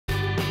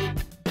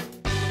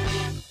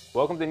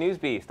Welcome to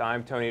NewsBeast.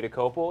 I'm Tony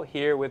Dokoupil,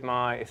 here with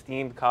my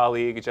esteemed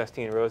colleague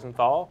Justine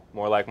Rosenthal,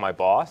 more like my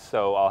boss,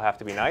 so I'll have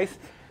to be nice.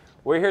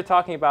 We're here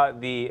talking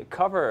about the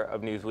cover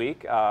of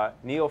Newsweek.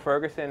 Neil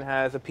Ferguson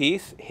has a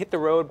piece, Hit the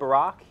Road,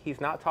 Barack.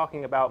 He's not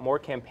talking about more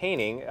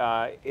campaigning.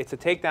 It's a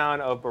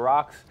takedown of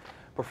Barack's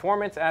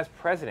performance as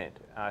president,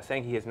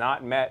 saying he has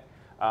not met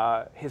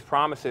his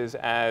promises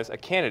as a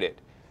candidate.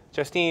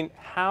 Justine,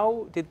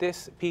 how did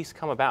this piece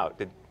come about?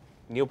 Did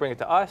Neil bring it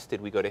to us?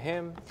 Did we go to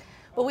him?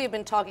 Well, we've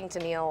been talking to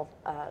Neil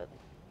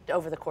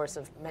over the course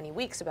of many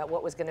weeks about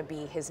what was going to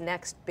be his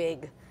next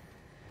big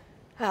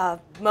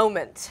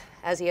moment,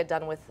 as he had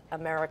done with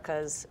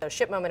America's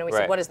ship moment. And we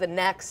said, what is the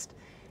next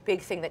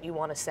big thing that you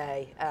want to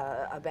say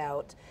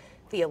about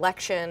the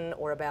election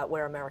or about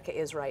where America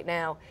is right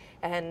now?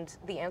 And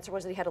the answer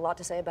was that he had a lot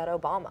to say about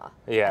Obama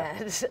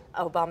and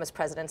Obama's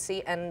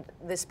presidency. And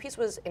this piece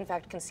was, in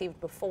fact, conceived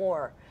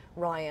before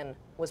Ryan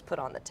was put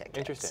on the ticket.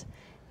 Interesting.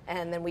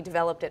 And then we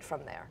developed it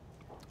from there.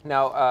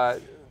 Now,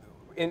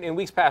 in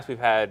weeks past, we've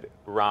had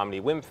Romney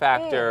whim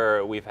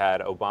factor. We've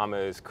had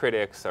Obama's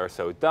critics are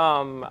so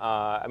dumb.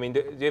 I mean,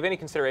 do you have any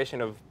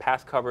consideration of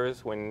past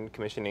covers when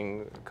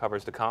commissioning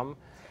covers to come?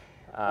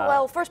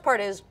 Well, first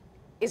part is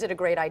it a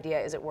great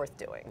idea? Is it worth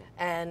doing?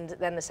 And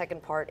then the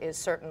second part is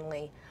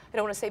certainly, I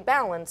don't want to say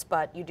balance,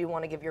 but you do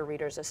want to give your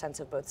readers a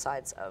sense of both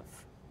sides of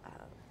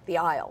the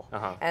aisle.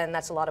 And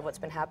that's a lot of what's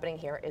been happening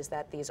here, is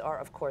that these are,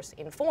 of course,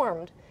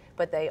 informed,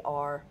 but they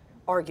are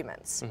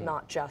arguments,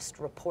 not just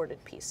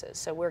reported pieces.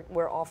 So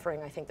we're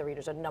offering, I think, the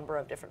readers a number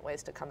of different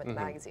ways to come at the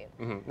magazine.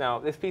 Now,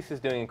 this piece is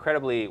doing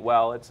incredibly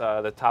well. It's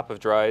the top of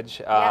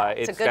Drudge.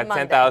 It's got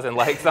 10,000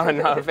 likes on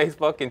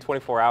Facebook in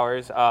 24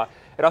 hours.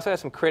 It also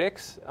has some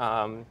critics.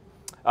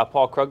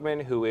 Paul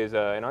Krugman, who is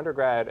an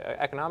undergrad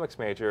economics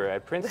major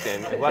at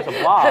Princeton, who has a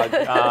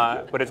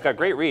blog, but it's got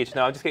great reach.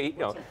 Now, I'm just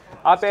kidding,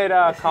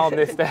 op-ed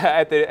columnist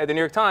at the New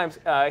York Times.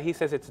 He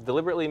says it's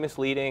deliberately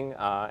misleading,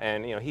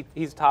 and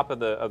he's top of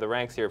the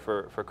ranks here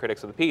for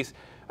critics of the piece.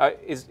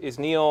 Is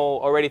Neil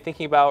already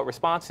thinking about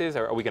responses?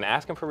 Or are we going to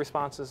ask him for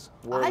responses?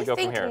 Where do we go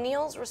from here? I think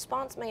Neil's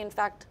response may, in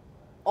fact,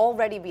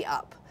 already be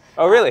up.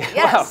 Oh, really?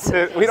 Yes.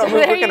 Wow. We don't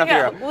move quick enough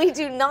here. We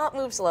do not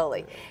move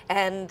slowly.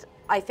 And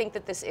I think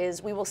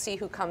that we will see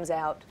who comes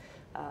out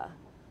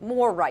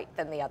more right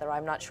than the other.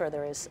 I'm not sure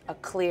there is a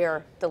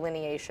clear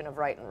delineation of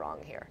right and wrong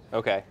here.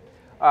 Okay.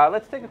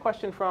 Let's take a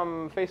question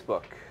from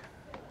Facebook.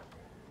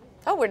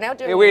 Oh, we're now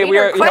doing we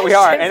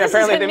are, and this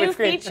apparently is a new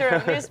feature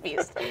of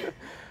NewsBeast.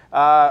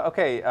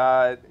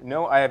 Okay,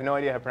 no, I have no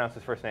idea how to pronounce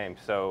his first name,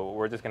 so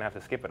we're just going to have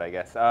to skip it, I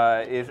guess.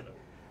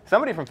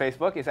 Somebody from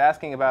Facebook is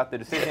asking about the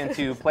decision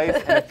to place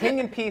an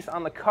opinion piece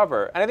on the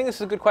cover. And I think this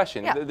is a good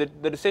question,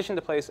 the decision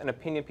to place an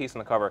opinion piece on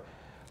the cover.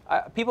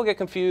 People get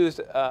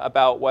confused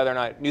about whether or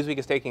not Newsweek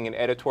is taking an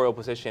editorial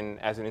position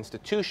as an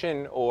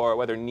institution or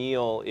whether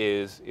Neil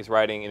is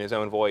writing in his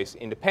own voice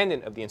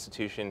independent of the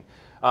institution.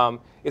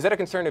 Is that a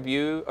concern of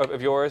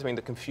yours? I mean,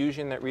 the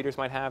confusion that readers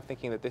might have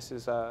thinking that this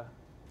is...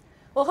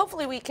 Well,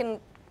 hopefully we can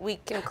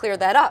clear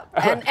that up.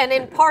 And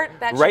in part,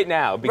 that right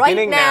now,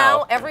 beginning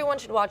now, everyone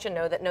should watch and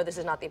know that, no, this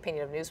is not the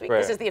opinion of Newsweek.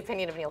 This is the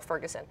opinion of Neil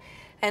Ferguson.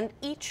 And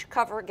each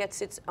cover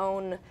gets its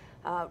own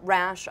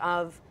rash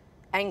of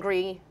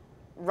angry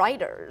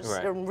writers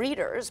and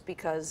readers,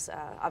 because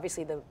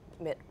obviously the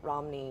Mitt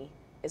Romney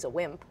is a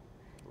wimp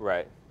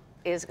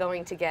is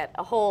going to get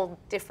a whole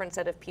different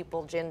set of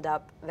people ginned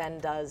up than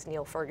does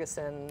Neil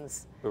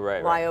Ferguson's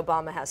Why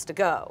Obama Has to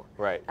Go.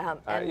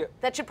 And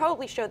that should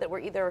probably show that we're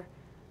either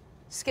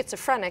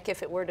schizophrenic,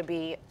 if it were to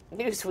be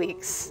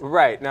Newsweek's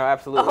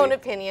own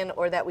opinion,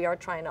 or that we are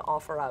trying to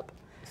offer up.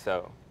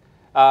 So,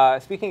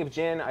 speaking of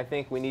gin, I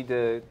think we need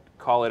to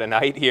call it a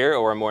night here,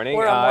 or a morning.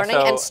 Or a morning,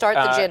 and start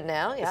the gin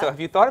now. So have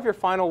you thought of your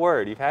final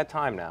word? You've had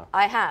time now.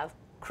 I have.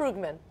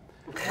 Krugman.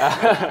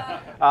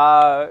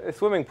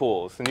 Swimming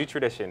pools, a new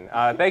tradition.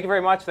 Thank you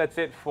very much. That's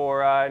it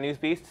for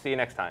NewsBeast. See you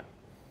next time.